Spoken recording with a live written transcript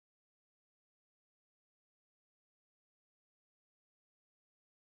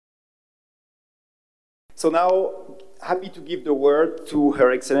So now, happy to give the word to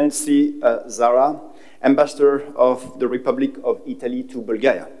Her Excellency Zarra, Ambassador of the Republic of Italy to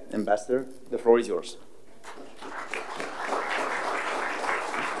Bulgaria. Ambassador, the floor is yours.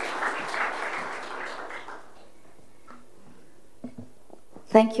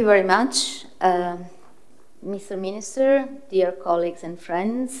 Thank you very much, Mr. Minister, dear colleagues and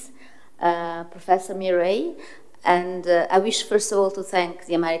friends, Professor Mireille, and I wish first of all to thank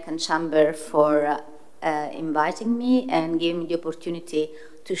the American Chamber for inviting me and giving me the opportunity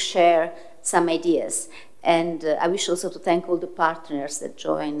to share some ideas. And I wish also to thank all the partners that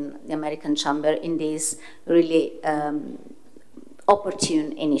join the American Chamber in this really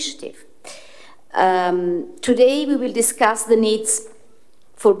opportune initiative. Today we will discuss the needs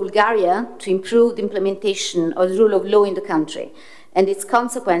for Bulgaria to improve the implementation of the rule of law in the country and its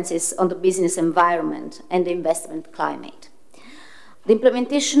consequences on the business environment and the investment climate. The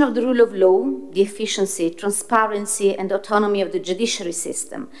implementation of the rule of law, the efficiency, transparency and autonomy of the judiciary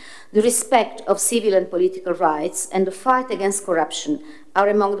system, the respect of civil and political rights and the fight against corruption are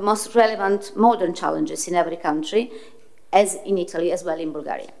among the most relevant modern challenges in every country, as in Italy as well in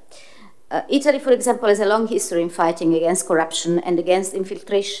Bulgaria. Italy, for example, has a long history in fighting against corruption and against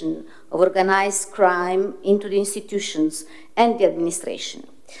infiltration of organized crime into the institutions and the administration.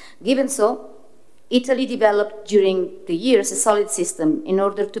 Given so, Italy developed during the years a solid system in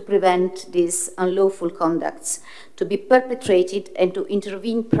order to prevent these unlawful conducts to be perpetrated and to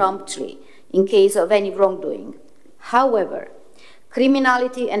intervene promptly in case of any wrongdoing. However,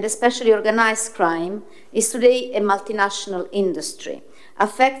 criminality and especially organized crime is today a multinational industry,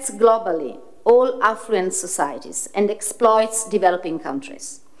 affects globally all affluent societies and exploits developing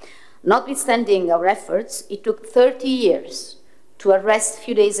countries. Notwithstanding our efforts, it took 30 years to arrest a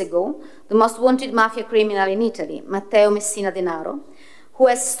few days ago the most wanted mafia criminal in Italy, Matteo Messina Denaro, who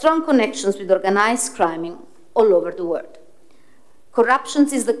has strong connections with organized crime all over the world. Corruption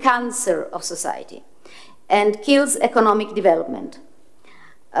is the cancer of society and kills economic development.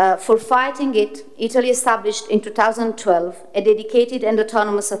 For fighting it, Italy established in 2012 a dedicated and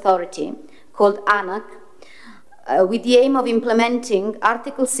autonomous authority called ANAC, with the aim of implementing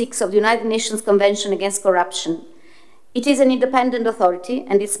Article 6 of the United Nations Convention Against Corruption. It is an independent authority,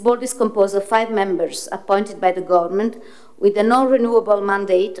 and its board is composed of 5 members appointed by the government with a non-renewable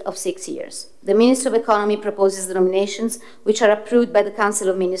mandate of 6 years. The Minister of Economy proposes the nominations, which are approved by the Council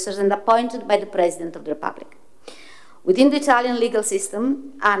of Ministers and appointed by the President of the Republic. Within the Italian legal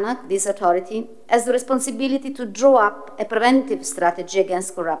system, ANAC, this authority, has the responsibility to draw up a preventive strategy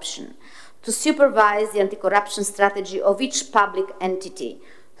against corruption, to supervise the anti-corruption strategy of each public entity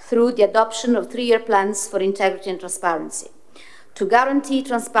through the adoption of 3-year plans for integrity and transparency, to guarantee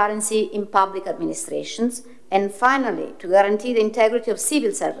transparency in public administrations, and finally, to guarantee the integrity of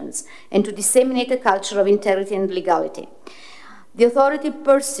civil servants and to disseminate a culture of integrity and legality. The authority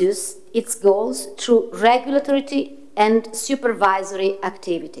pursues its goals through regulatory and supervisory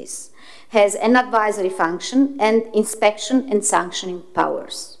activities, has an advisory function and inspection and sanctioning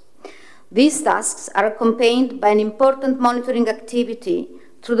powers. These tasks are accompanied by an important monitoring activity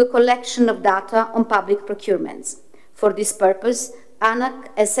through the collection of data on public procurements. For this purpose, ANAC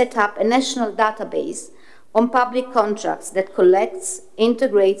has set up a national database on public contracts that collects,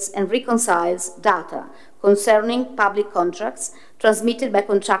 integrates and reconciles data concerning public contracts transmitted by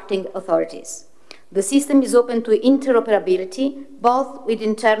contracting authorities. The system is open to interoperability, both with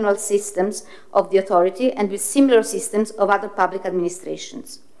internal systems of the authority and with similar systems of other public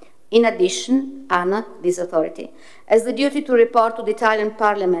administrations. In addition, ANAC, this authority, has the duty to report to the Italian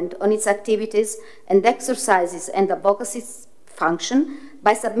Parliament on its activities and exercises and advocacy function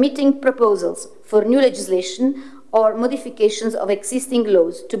by submitting proposals for new legislation or modifications of existing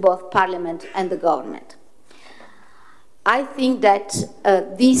laws to both Parliament and the government. I think that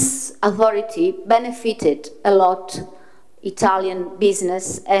this authority benefited a lot Italian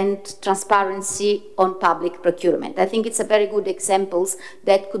business and transparency on public procurement. I think it's a very good example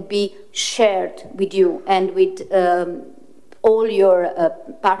that could be shared with you and with all your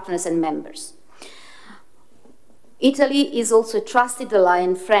partners and members. Italy is also a trusted ally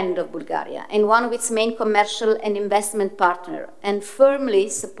and friend of Bulgaria and one of its main commercial and investment partners, and firmly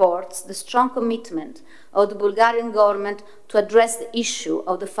supports the strong commitment of the Bulgarian government to address the issue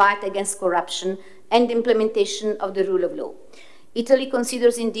of the fight against corruption and implementation of the rule of law. Italy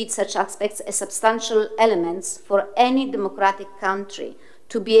considers indeed such aspects as substantial elements for any democratic country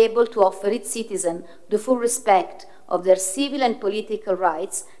to be able to offer its citizens the full respect of their civil and political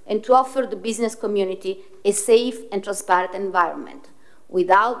rights and to offer the business community a safe and transparent environment.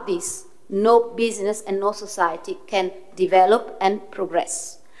 Without this, no business and no society can develop and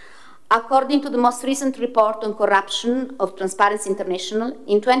progress. According to the most recent report on corruption of Transparency International,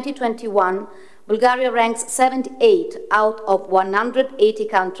 in 2021, Bulgaria ranks 78 out of 180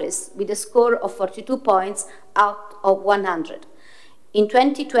 countries with a score of 42 points out of 100. In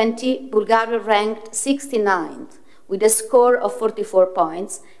 2020, Bulgaria ranked 69th with a score of 44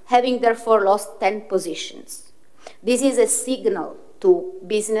 points, having therefore lost 10 positions. This is a signal to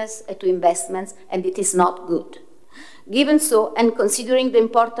business and to investments, and it is not good. Given so, and considering the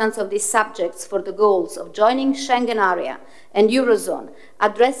importance of these subjects for the goals of joining Schengen area and Eurozone,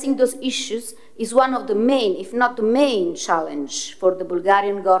 addressing those issues is one of the main, if not the main, challenge for the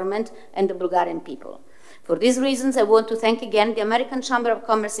Bulgarian government and the Bulgarian people. For these reasons, I want to thank again the American Chamber of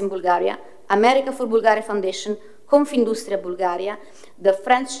Commerce in Bulgaria, America for Bulgaria Foundation, Confindustria Bulgaria, the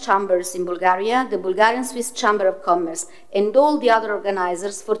French chambers in Bulgaria, the Bulgarian-Swiss Chamber of Commerce, and all the other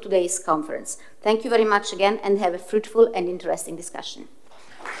organizers for today's conference. Thank you very much again, and have a fruitful and interesting discussion.